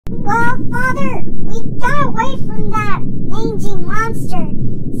Well, Father, we got away from that mangy monster.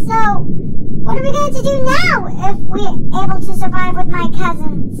 So, what are we going to do now if we're able to survive with my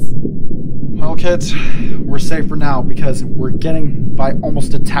cousins? Well, kids, we're safe for now because we're getting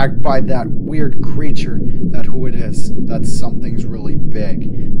almost attacked by that weird creature. That who it is. That something's really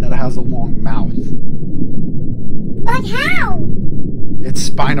big. That has a long mouth. But how? It's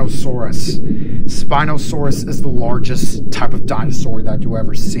Spinosaurus. Spinosaurus is the largest type of dinosaur that you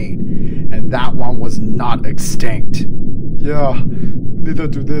ever seen. And that one was not extinct. Yeah, neither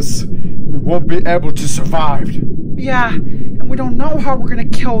do this. We won't be able to survive. Yeah, and we don't know how we're gonna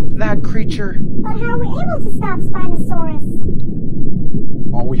kill that creature. But how are we able to stop Spinosaurus?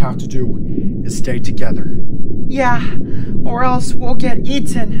 All we have to do is stay together. Yeah, or else we'll get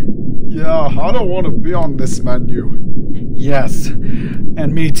eaten. Yeah, I don't want to be on this menu. Yes,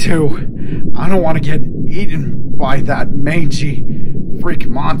 and me too. I don't want to get eaten by that mangy freak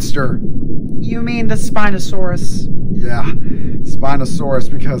monster. You mean the Spinosaurus? Yeah, Spinosaurus,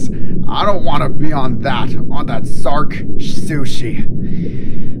 because I don't want to be on that Sark sushi.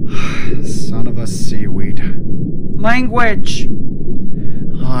 Son of a seaweed. Language!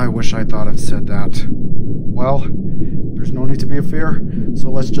 I wish I thought I'd said that. Well, there's no need to be a fear,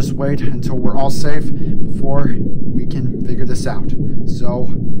 so let's just wait until we're all safe before we can figure this out. So,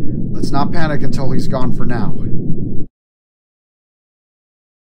 let's not panic until he's gone for now.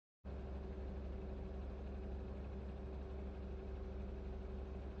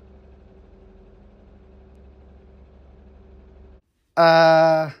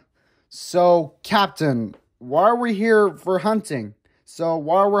 So, Captain, why are we here for hunting? So,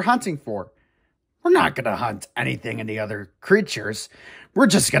 what are we hunting for? We're not gonna hunt anything in the other creatures. We're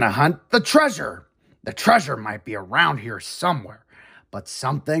just gonna hunt the treasure. The treasure might be around here somewhere, but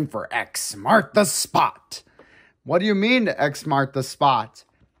something for X-Mart the Spot. What do you mean, X-Mart the Spot?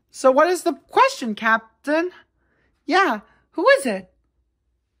 So what is the question, Captain? Yeah, who is it?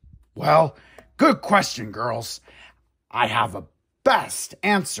 Well, good question, girls. I have a best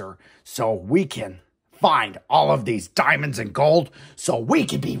answer so we can find all of these diamonds and gold so we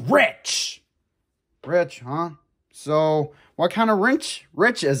can be rich. Rich, huh? So, what kind of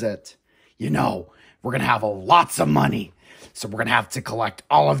rich is it? You know, we're gonna have lots of money. So we're gonna have to collect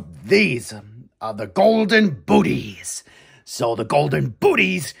all of these, the golden booties. So the golden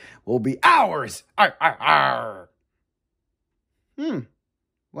booties will be ours. Arr, arr, arr.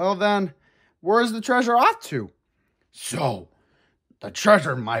 Well then, where's the treasure off to? So, the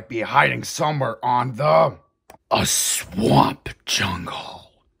treasure might be hiding somewhere on a swamp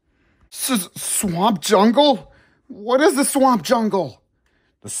jungle. Swamp jungle? What is the swamp jungle?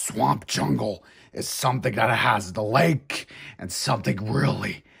 The swamp jungle is something that has the lake and something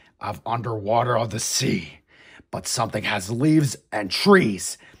really of underwater of the sea. But something has leaves and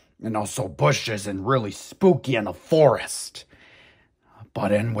trees and also bushes and really spooky in the forest.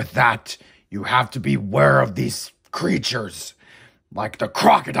 But in with that, you have to beware of these creatures like the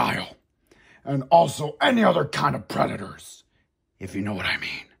crocodile and also any other kind of predators, if you know what I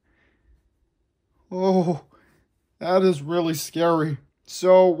mean. Oh, that is really scary.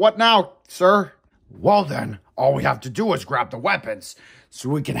 So, what now, sir? Well then, all we have to do is grab the weapons, so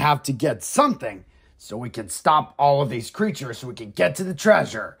we can have to get something, so we can stop all of these creatures, so we can get to the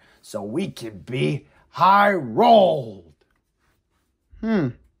treasure, so we can be high-rolled.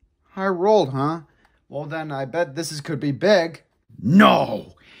 High-rolled, huh? Well then, I bet could be big.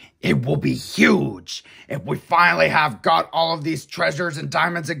 No! It will be huge if we finally have got all of these treasures and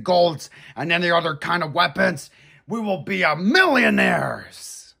diamonds and golds and any other kind of weapons. We will be a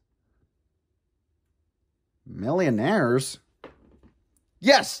millionaires. Millionaires?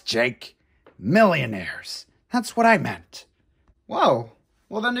 Yes, Jake. Millionaires. That's what I meant. Whoa.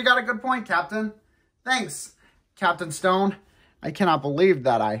 Well, then you got a good point, Captain. Thanks, Captain Stone. I cannot believe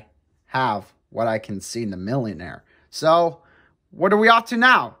that I have what I can see in the millionaire. So, what are we off to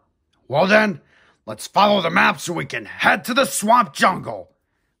now? Well then, let's follow the map so we can head to the swamp jungle.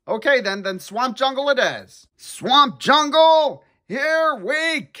 Okay then swamp jungle it is. Swamp jungle, here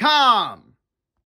we come.